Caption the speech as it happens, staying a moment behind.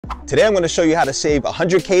Today I'm going to show you how to save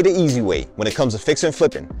 100K the easy way when it comes to fix and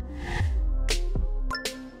flipping.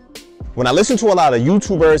 When I listen to a lot of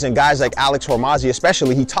YouTubers and guys like Alex Hormozzi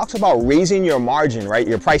especially, he talks about raising your margin, right?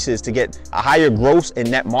 Your prices to get a higher gross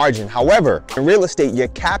and net margin. However, in real estate, you're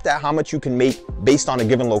capped at how much you can make based on a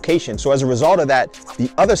given location. So as a result of that,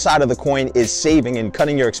 the other side of the coin is saving and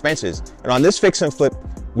cutting your expenses. And on this fix and flip,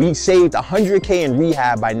 we saved 100K in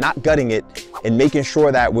rehab by not gutting it and making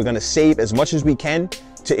sure that we're gonna save as much as we can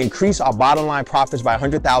to increase our bottom line profits by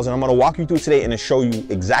 100,000. I'm gonna walk you through today and show you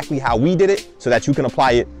exactly how we did it so that you can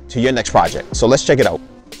apply it to your next project. So let's check it out.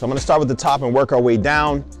 So I'm gonna start with the top and work our way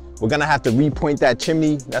down. We're gonna have to repoint that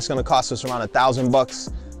chimney. That's gonna cost us around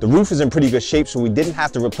 $1,000. The roof is in pretty good shape, so we didn't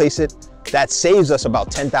have to replace it. That saves us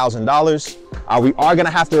about $10,000. We are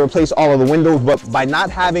gonna have to replace all of the windows, but by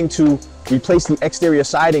not having to replace the exterior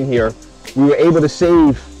siding here, we were able to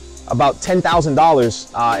save about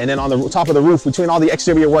 $10,000. And then on the top of the roof, between all the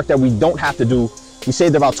exterior work that we don't have to do, we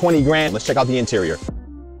saved about 20 grand. Let's check out the interior.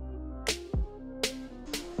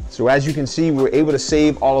 So as you can see, we were able to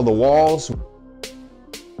save all of the walls,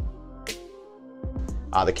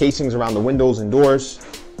 the casings around the windows and doors.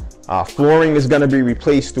 Flooring is gonna be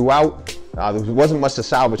replaced throughout. There wasn't much to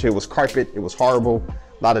salvage. It was carpet, it was horrible.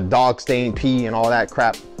 A lot of dog stain, pee, and all that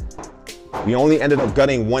crap. We only ended up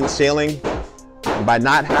gutting one ceiling. And by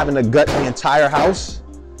not having to gut the entire house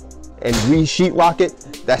and re-sheetrock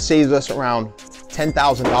it, that saves us around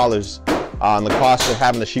 $10,000 on the cost of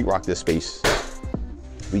having to sheetrock this space.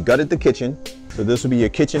 We gutted the kitchen. So this will be your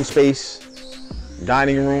kitchen space,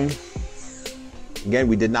 dining room. Again,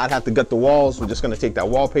 we did not have to gut the walls. We're just gonna take that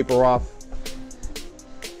wallpaper off.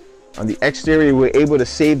 On the exterior, we're able to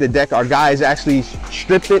save the deck. Our guys actually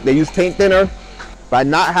stripped it. They used paint thinner. By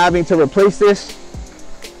not having to replace this,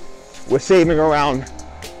 we're saving around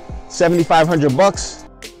 $7,500.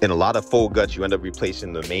 In a lot of full guts, you end up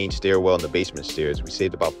replacing the main stairwell and the basement stairs. We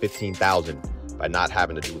saved about $15,000 by not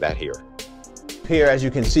having to do that here. Here, as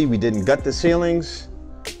you can see, we didn't gut the ceilings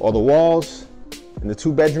or the walls in the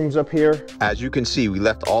two bedrooms up here. As you can see, we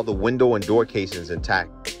left all the window and door casings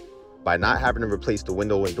intact. By not having to replace the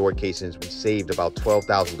window and door casings, we saved about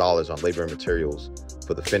 $12,000 on labor and materials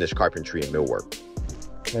for the finished carpentry and millwork.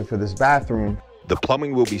 And for this bathroom, the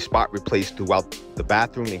plumbing will be spot replaced throughout the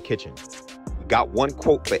bathroom and kitchen. We got one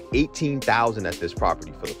quote for $18,000 at this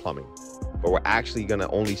property for the plumbing, but we're actually gonna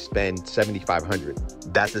only spend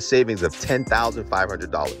 $7,500. That's a savings of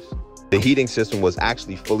 $10,500. The heating system was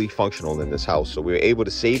actually fully functional in this house, so we were able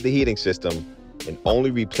to save the heating system and only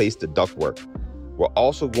replace the ductwork. We're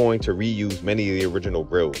also going to reuse many of the original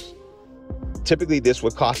grills. Typically, this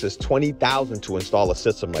would cost us $20,000 to install a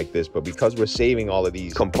system like this, but because we're saving all of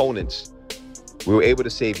these components, we were able to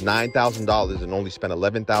save $9,000 and only spend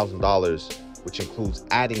 $11,000, which includes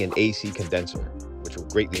adding an AC condenser, which will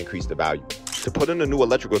greatly increase the value. To put in a new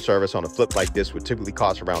electrical service on a flip like this would typically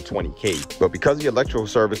cost around $20K, but because the electrical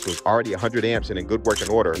service was already 100 amps and in good working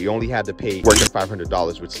order, we only had to pay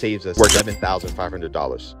 $500, which saves us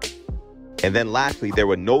 $11,500. And then lastly, there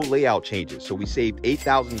were no layout changes, so we saved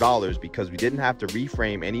 $8,000 because we didn't have to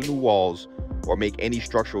reframe any new walls or make any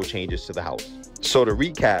structural changes to the house. So to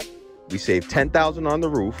recap, we saved $10,000 on the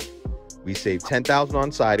roof, we saved $10,000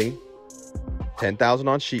 on siding, $10,000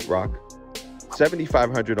 on sheetrock,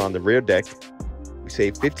 $7,500 on the rear deck, we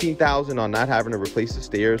saved $15,000 on not having to replace the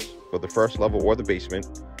stairs for the first level or the basement,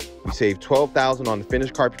 we saved $12,000 on the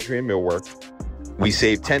finished carpentry and millwork, we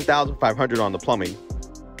saved $10,500 on the plumbing,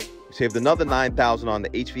 we saved another $9,000 on the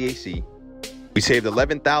HVAC, we saved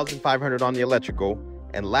 $11,500 on the electrical,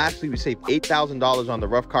 and lastly, we saved $8,000 on the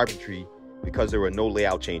rough carpentry because there were no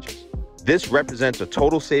layout changes. This represents a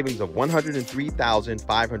total savings of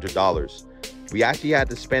 $103,500. We actually had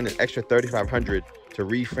to spend an extra $3,500 to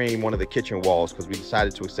reframe one of the kitchen walls because we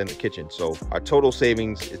decided to extend the kitchen. So our total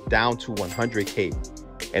savings is down to 100K.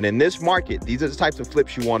 And in this market, these are the types of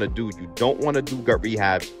flips you want to do. You don't want to do gut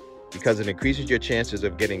rehabs because it increases your chances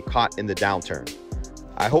of getting caught in the downturn.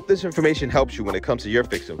 I hope this information helps you when it comes to your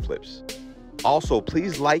fix and flips. Also,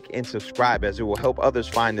 please like and subscribe as it will help others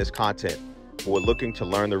find this content who are looking to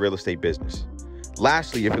learn the real estate business.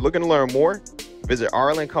 Lastly, if you're looking to learn more, visit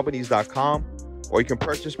rlncompanies.com, or you can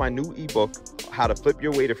purchase my new ebook, How to Flip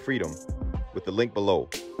Your Way to Freedom, with the link below.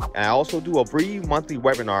 And I also do a free monthly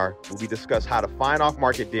webinar where we discuss how to find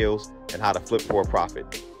off-market deals and how to flip for a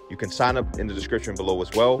profit. You can sign up in the description below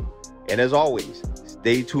as well. And as always,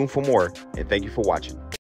 stay tuned for more, and thank you for watching.